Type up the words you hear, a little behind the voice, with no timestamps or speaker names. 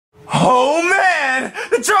Oh man,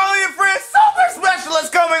 the Charlie and Friends Super Special is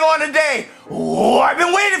coming on today. Oh, I've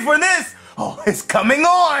been waiting for this. Oh, it's coming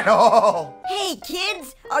on. Oh. Hey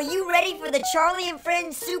kids, are you ready for the Charlie and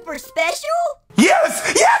Friends Super Special?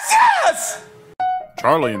 Yes, yes, yes!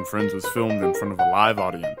 Charlie and Friends was filmed in front of a live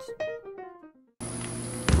audience.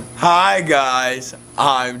 Hi guys,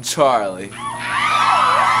 I'm Charlie.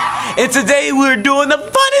 And today we're doing the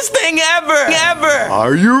funnest thing ever!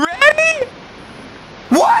 Are you ready?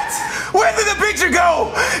 What? Where did the picture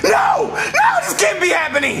go? No! No, this can't be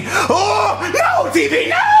happening! Oh, no, TV,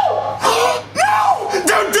 no! No!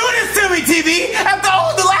 Don't do this to me, TV! After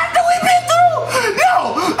all the laughter we've been through!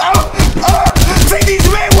 No! Take these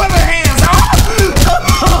Mayweather hands!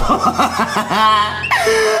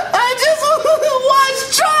 I just want to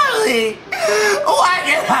watch Charlie! Why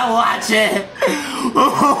can't I watch it?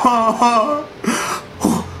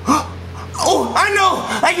 Oh, I know!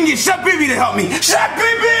 I can get Chef Baby to help me! Chef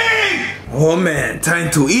Baby! Oh man, time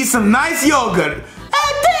to eat some nice yogurt.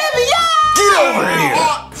 Hey, baby! Get over here!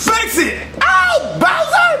 Fix it! Ow,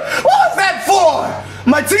 Bowser! What was that for?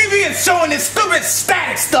 My TV is showing this stupid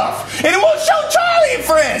static stuff, and it won't show Charlie and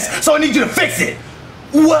Friends, so I need you to fix it.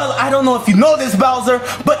 Well, I don't know if you know this, Bowser,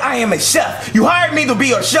 but I am a chef. You hired me to be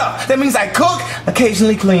your chef. That means I cook,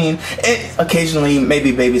 occasionally clean, and occasionally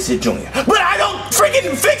maybe babysit Junior. But I don't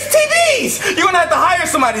freaking fix TVs! You're gonna have to hire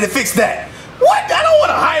somebody to fix that. What? I don't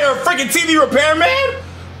wanna hire a freaking TV repairman!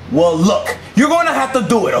 Well, look, you're gonna have to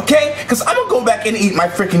do it, okay? Because I'm gonna go back and eat my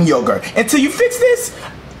freaking yogurt. Until you fix this,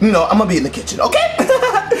 you know, I'm gonna be in the kitchen, okay?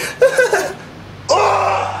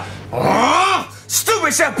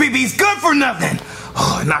 Stupid Chef BB's good for nothing.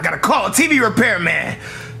 Oh, and I gotta call a TV repairman.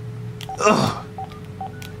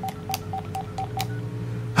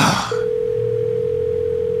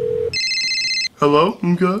 Hello,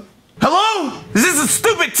 okay? Hello? Is this a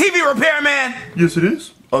stupid TV repairman? Yes, it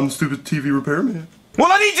is. I'm the stupid TV repairman. Well,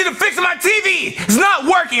 I need you to fix my TV. It's not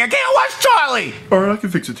working. I can't watch Charlie. Alright, I can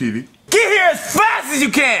fix a TV. Get here as fast as you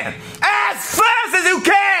can. As fast as you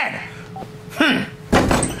can.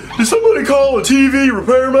 Did somebody call a TV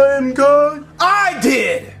repairman guy? I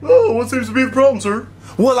did. Oh, what seems to be the problem, sir?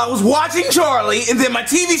 Well, I was watching Charlie, and then my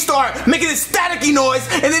TV started making this staticky noise,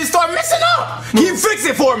 and then it started messing up. Can you fix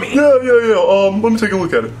it for me? Yeah. Let me take a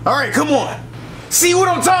look at it. All right, come on. See what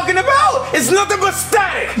I'm talking about? It's nothing but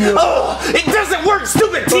static. Yeah. It doesn't work,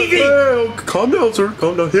 stupid TV. Hey, calm down, sir.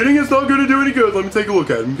 Calm down. Hitting is not going to do any good. Let me take a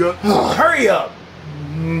look at it, okay? Hurry up.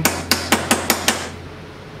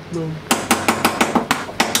 No.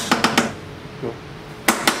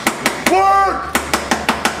 Work!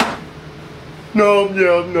 No.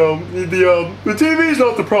 The TV's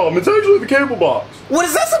not the problem. It's actually the cable box. What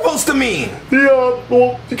is that supposed to mean?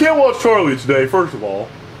 Well, you can't watch Charlie today, first of all.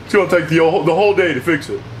 It's gonna take the whole day to fix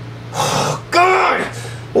it. God!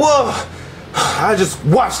 Well, I just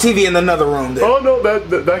watch TV in another room then. Oh, no,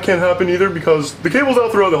 that can't happen either because the cable's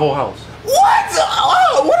out throughout the whole house. What?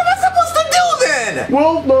 Oh, what am I supposed to do then?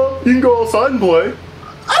 Well, no, you can go outside and play.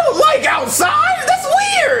 I don't like outside. That's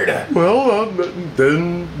weird. Well,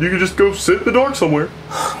 then you can just go sit in the dark somewhere.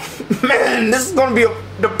 Man, this is gonna be a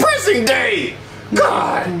depressing day.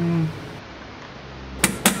 God.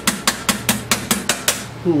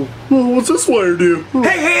 What's this wire do?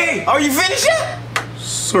 Hey, are you finished yet?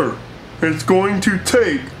 Sir, it's going to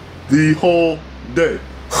take the whole day.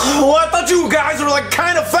 Well, I thought you guys were like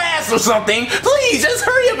kind of fast or something. Please, just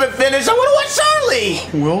hurry up and finish. I want to watch Charlie.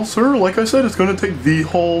 Well, sir, like I said, it's going to take the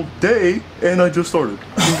whole day, and I just started.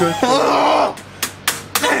 Okay?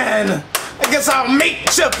 Man, I guess I'll make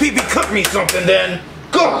Chef Pee Pee cook me something then.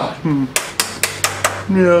 God.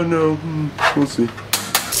 Yeah, no. We'll see.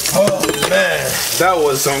 Oh, man. That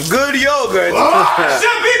was some good yogurt.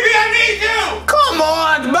 Chef Pee Pee, I need you. Come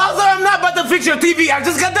on, Bowser. I'm not about to fix your TV. I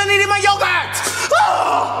just got done eating my yogurt.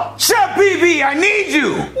 Oh, Chef Pee Pee, I need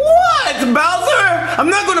you. What, Bowser? I'm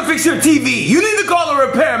not going to fix your TV. You need to call a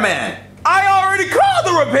repairman. I already called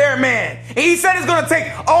the repairman. And he said it's going to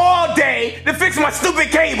take all day to fix my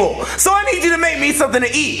stupid cable. So I need you to make me something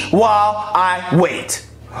to eat while I wait.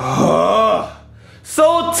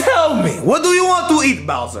 So tell me, what do you want to eat,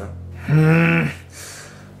 Bowser? Let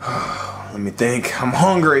me think. I'm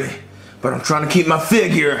hungry, but I'm trying to keep my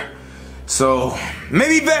figure. So,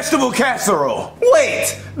 maybe vegetable casserole.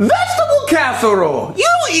 Wait, vegetable casserole? You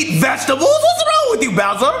don't eat vegetables. What's wrong with you,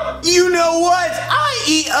 Bowser? You know what? I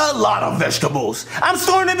eat a lot of vegetables. I'm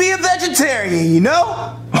starting to be a vegetarian, you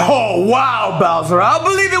know? Oh, wow, Bowser. I'll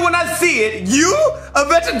believe it when I see it. You? A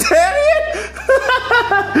vegetarian?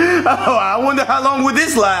 Oh, I wonder how long will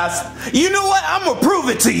this last. You know what? I'm gonna prove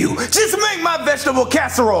it to you. Just make my vegetable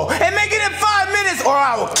casserole and make it in 5 minutes or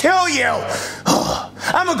I will kill you.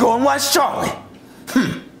 I'm gonna go and watch Charlie.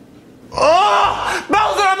 Oh,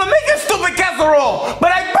 Bowser, I'm gonna make a stupid casserole,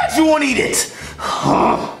 but I bet you won't eat it.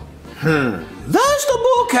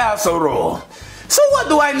 Vegetable casserole. So what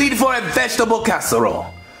do I need for a vegetable casserole?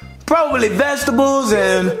 Probably vegetables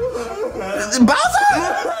and... Bowser?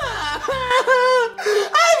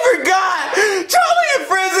 I forgot! Charlie and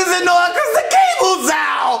Friends isn't on because the cable's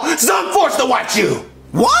out! So I'm forced to watch you!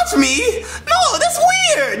 Watch me? No, that's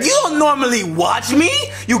weird! You don't normally watch me!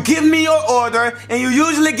 You give me your order, and you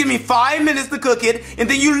usually give me 5 minutes to cook it, and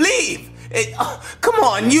then you leave! Come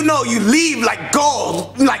on, you know you leave like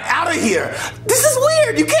gold, like out of here. This is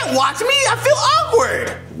weird. You can't watch me. I feel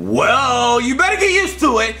awkward. Well, you better get used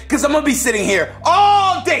to it, because I'm going to be sitting here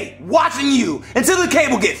all day watching you until the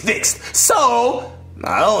cable gets fixed. So,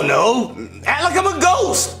 I don't know, act like I'm a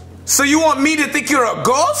ghost. So you want me to think you're a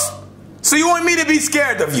ghost? So you want me to be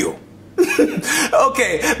scared of you?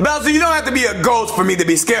 Okay, Bowser, you don't have to be a ghost for me to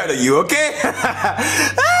be scared of you, okay?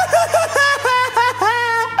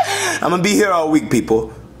 I'm gonna be here all week,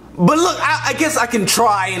 people. But look, I guess I can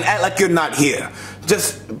try and act like you're not here.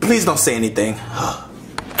 Just, please don't say anything.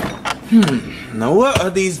 Now what are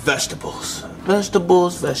these vegetables?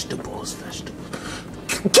 Vegetables.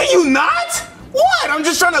 Can you not? What? I'm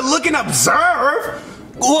just trying to look and observe.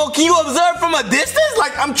 Well, can you observe from a distance?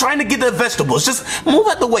 Like, I'm trying to get the vegetables. Just move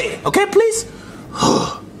out the way, okay, please?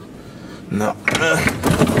 No.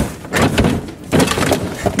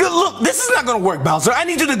 Look, this is not gonna work, Bowser. I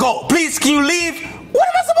need you to go. Please, can you leave? What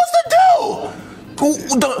am I supposed to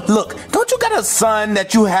do? Look, don't you got a son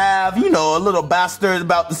that you have, you know, a little bastard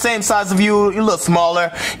about the same size of you, a little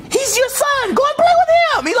smaller? He's your son. Go and play with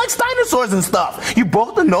him. He likes dinosaurs and stuff. You're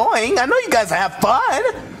both annoying. I know you guys have fun.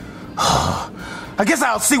 I guess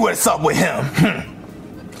I'll see what's up with him.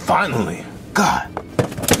 Finally. God.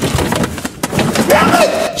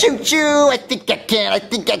 Choo-choo, I think I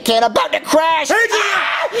can, about to crash! Hey,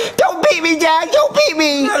 Don't beat me, Dad, don't beat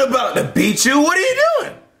me! I'm not about to beat you, what are you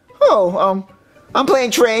doing? Oh, I'm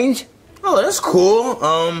playing trains. Oh, that's cool,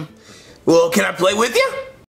 well, can I play with you?